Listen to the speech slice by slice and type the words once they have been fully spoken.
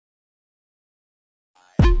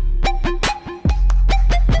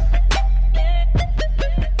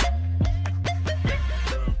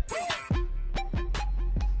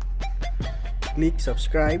Click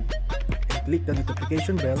subscribe and click the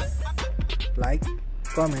notification bell. Like,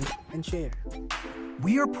 comment, and share.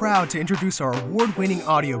 We are proud to introduce our award-winning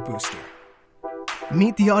audio booster.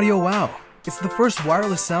 Meet the AudioWow. It's the first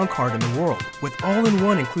wireless sound card in the world with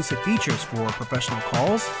all-in-one inclusive features for professional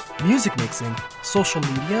calls, music mixing, social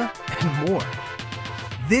media, and more.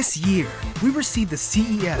 This year, we received the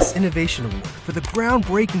CES Innovation Award for the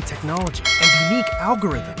groundbreaking technology and unique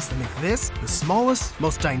algorithms that make this the smallest,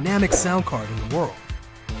 most dynamic sound card in the world.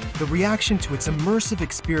 The reaction to its immersive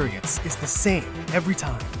experience is the same every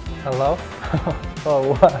time. Hello?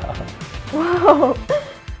 Oh, wow. Wow!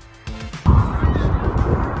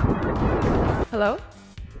 Hello?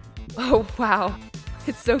 Oh, wow.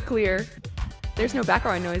 It's so clear. There's no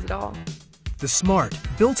background noise at all. The smart,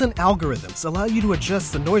 built-in algorithms allow you to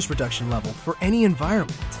adjust the noise reduction level for any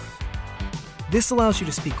environment. This allows you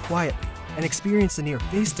to speak quietly and experience a near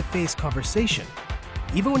face-to-face conversation,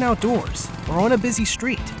 even when outdoors or on a busy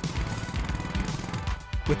street.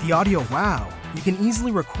 With the AudioWow, you can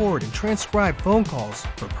easily record and transcribe phone calls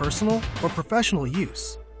for personal or professional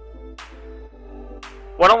use.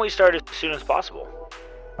 Why don't we start as soon as possible?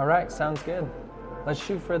 All right, sounds good. Let's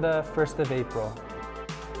shoot for the 1st of April.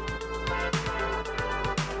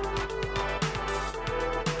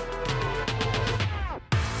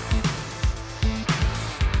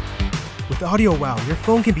 With AudioWow, your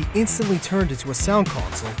phone can be instantly turned into a sound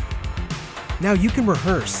console. Now you can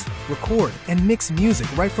rehearse, record, and mix music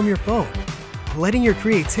right from your phone, letting your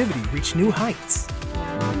creativity reach new heights.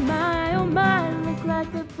 Oh my, look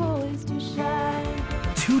like the poised to shine.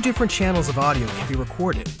 2 different channels of audio can be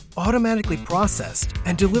recorded, automatically processed,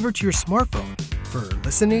 and delivered to your smartphone for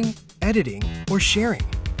listening, editing, or sharing.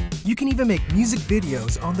 You can even make music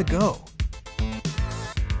videos on the go.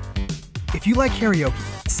 If you like karaoke,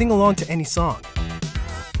 sing along to any song.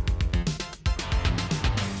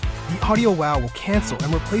 The AudioWow will cancel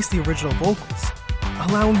and replace the original vocals,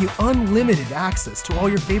 allowing you unlimited access to all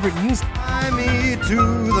your favorite music. Fly me to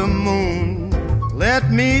the moon, let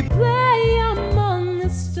me Play among the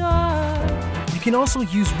stars. You can also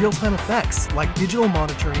use real-time effects like digital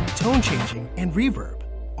monitoring, tone changing, and reverb.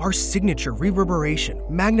 Our signature reverberation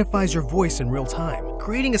magnifies your voice in real time,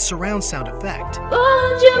 creating a surround sound effect.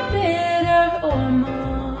 On Jupiter or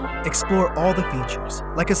Mars. Explore all the features,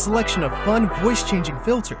 like a selection of fun voice-changing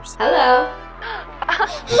filters. Hello. How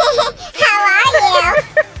are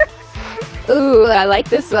you? Ooh, I like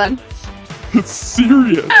this one. It's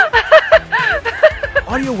serious.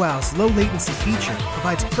 AudioWow's low latency feature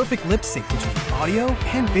provides perfect lip sync between audio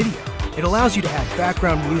and video. It allows you to add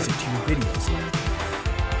background music to your videos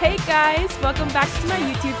Hey guys, welcome back to my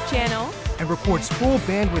YouTube channel. and records full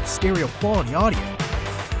bandwidth stereo quality audio.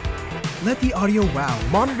 Let the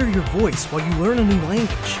AudioWow monitor your voice while you learn a new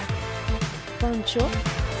language. Bonjour.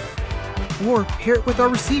 Or pair it with our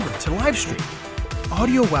receiver to live stream.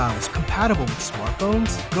 AudioWow is compatible with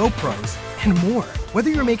smartphones, GoPros, and more. Whether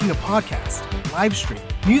you're making a podcast, live stream,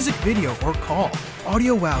 music video, or call,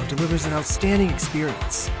 AudioWow delivers an outstanding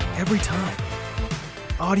experience every time.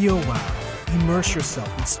 AudioWow. Immerse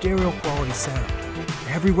yourself in stereo quality sound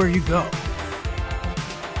everywhere you go.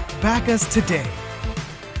 Back us today.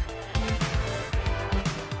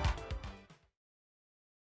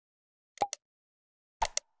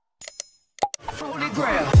 Holy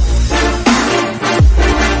Grail.